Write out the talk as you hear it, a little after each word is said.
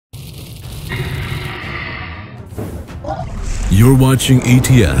You're watching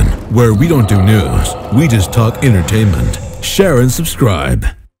E.T.N, where we don't do news, we just talk entertainment. Share and subscribe.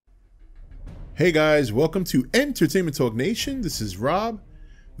 Hey guys, welcome to Entertainment Talk Nation. This is Rob.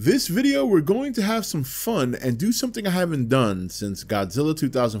 This video, we're going to have some fun and do something I haven't done since Godzilla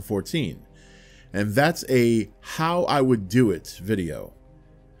 2014. And that's a how I would do it video.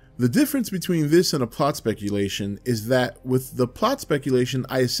 The difference between this and a plot speculation is that with the plot speculation,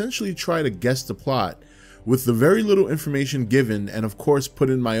 I essentially try to guess the plot with the very little information given and of course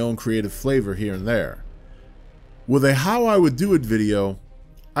put in my own creative flavor here and there. With a how I would do it video,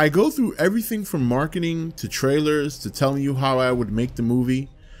 I go through everything from marketing to trailers to telling you how I would make the movie.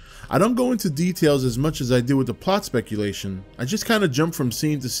 I don't go into details as much as I do with the plot speculation. I just kind of jump from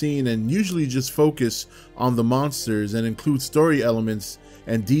scene to scene and usually just focus on the monsters and include story elements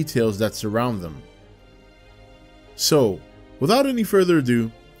and details that surround them. So, without any further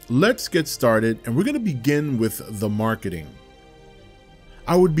ado, let's get started, and we're going to begin with the marketing.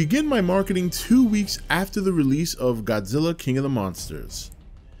 I would begin my marketing 2 weeks after the release of Godzilla King of the Monsters.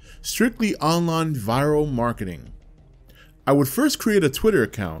 Strictly online viral marketing. I would first create a Twitter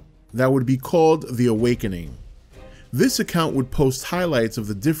account that would be called The Awakening. This account would post highlights of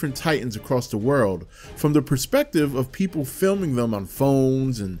the different Titans across the world from the perspective of people filming them on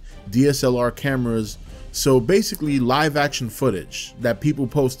phones and DSLR cameras. So basically live action footage that people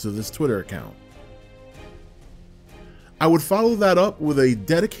post to this Twitter account. I would follow that up with a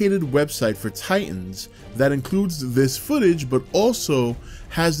dedicated website for Titans that includes this footage but also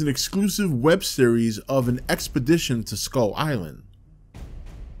has an exclusive web series of an expedition to Skull Island.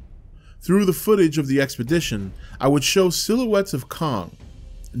 Through the footage of the expedition, I would show silhouettes of Kong,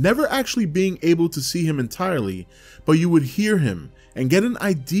 never actually being able to see him entirely, but you would hear him and get an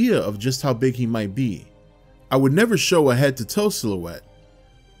idea of just how big he might be. I would never show a head-to-toe silhouette.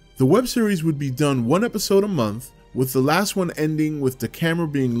 The web series would be done 1 episode a month, with the last one ending with the camera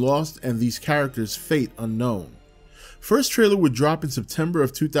being lost and these characters' fate unknown. First trailer would drop in September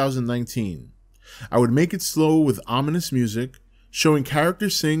of 2019. I would make it slow with ominous music, showing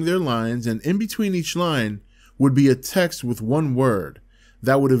characters saying their lines, and in between each line would be a text with one word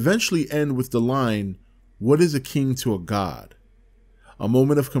that would eventually end with the line, "What is a king to a god?" A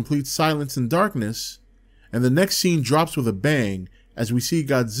moment of complete silence and darkness, and the next scene drops with a bang as we see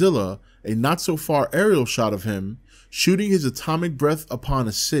Godzilla, a not so far aerial shot of him, shooting his atomic breath upon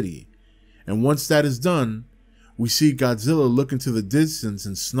a city. And once that is done, we see Godzilla look into the distance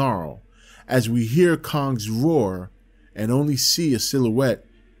and snarl as we hear Kong's roar and only see a silhouette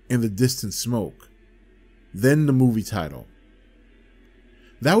in the distant smoke. Then the movie title.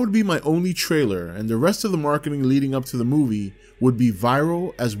 That would be my only trailer, and the rest of the marketing leading up to the movie would be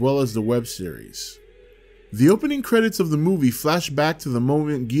viral as well as the web series. The opening credits of the movie flash back to the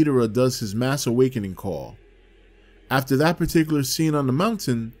moment Ghidorah does his mass awakening call. After that particular scene on the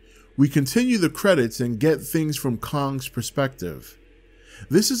mountain, we continue the credits and get things from Kong's perspective.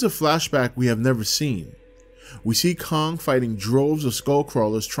 This is a flashback we have never seen. We see Kong fighting droves of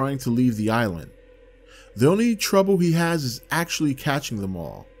skullcrawlers trying to leave the island. The only trouble he has is actually catching them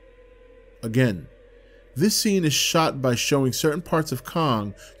all. Again, this scene is shot by showing certain parts of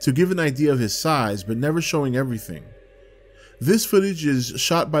Kong to give an idea of his size, but never showing everything. This footage is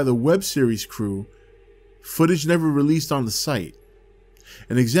shot by the web series crew, footage never released on the site.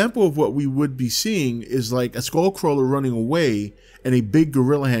 An example of what we would be seeing is like a skullcrawler running away and a big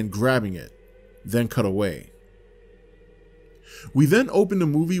gorilla hand grabbing it, then cut away. We then open the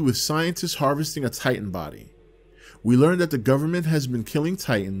movie with scientists harvesting a Titan body. We learn that the government has been killing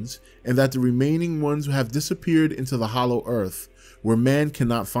Titans and that the remaining ones have disappeared into the Hollow Earth, where man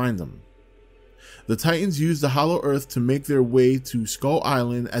cannot find them. The Titans use the Hollow Earth to make their way to Skull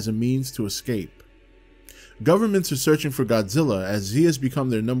Island as a means to escape. Governments are searching for Godzilla as he has become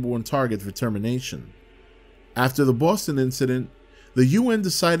their #1 target for termination. After the Boston incident, the UN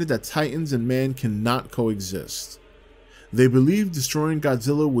decided that Titans and man cannot coexist. They believed destroying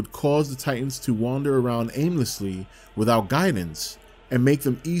Godzilla would cause the Titans to wander around aimlessly without guidance and make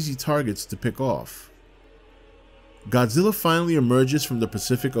them easy targets to pick off. Godzilla finally emerges from the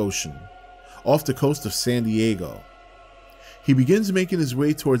Pacific Ocean, off the coast of San Diego. He begins making his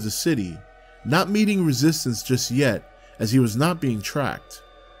way towards the city, not meeting resistance just yet as he was not being tracked.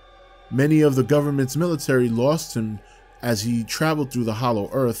 Many of the government's military lost him as he traveled through the Hollow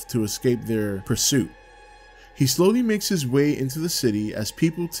Earth to escape their pursuit. He slowly makes his way into the city as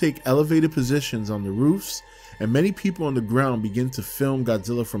people take elevated positions on the roofs and many people on the ground begin to film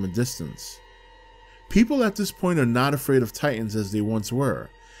Godzilla from a distance. People at this point are not afraid of Titans as they once were,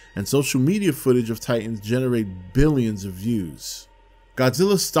 and social media footage of Titans generate billions of views.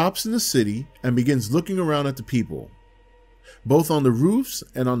 Godzilla stops in the city and begins looking around at the people. both on the roofs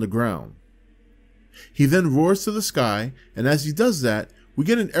and on the ground. He then roars to the sky, and as he does that, we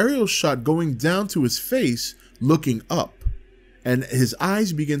get an aerial shot going down to his face looking up, and his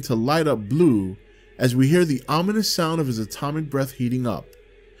eyes begin to light up blue as we hear the ominous sound of his atomic breath heating up,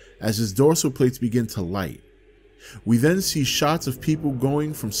 as his dorsal plates begin to light. We then see shots of people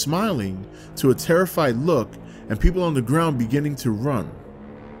going from smiling to a terrified look, and people on the ground beginning to run.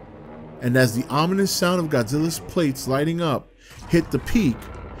 And as the ominous sound of Godzilla's plates lighting up hit the peak,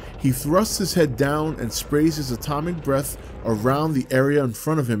 he thrusts his head down and sprays his atomic breath around the area in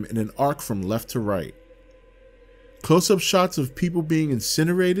front of him in an arc from left to right. Close-up shots of people being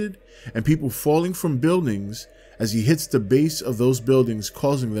incinerated and people falling from buildings as he hits the base of those buildings,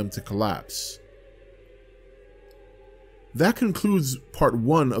 causing them to collapse. That concludes part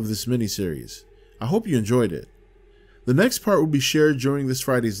 1 of this miniseries. I hope you enjoyed it. The next part will be shared during this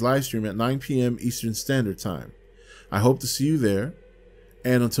Friday's livestream at 9 p.m. Eastern Standard Time. I hope to see you there.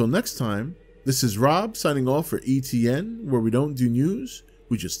 And until next time, this is Rob signing off for E.T.N, where we don't do news,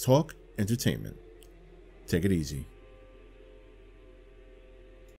 we just talk entertainment. Take it easy.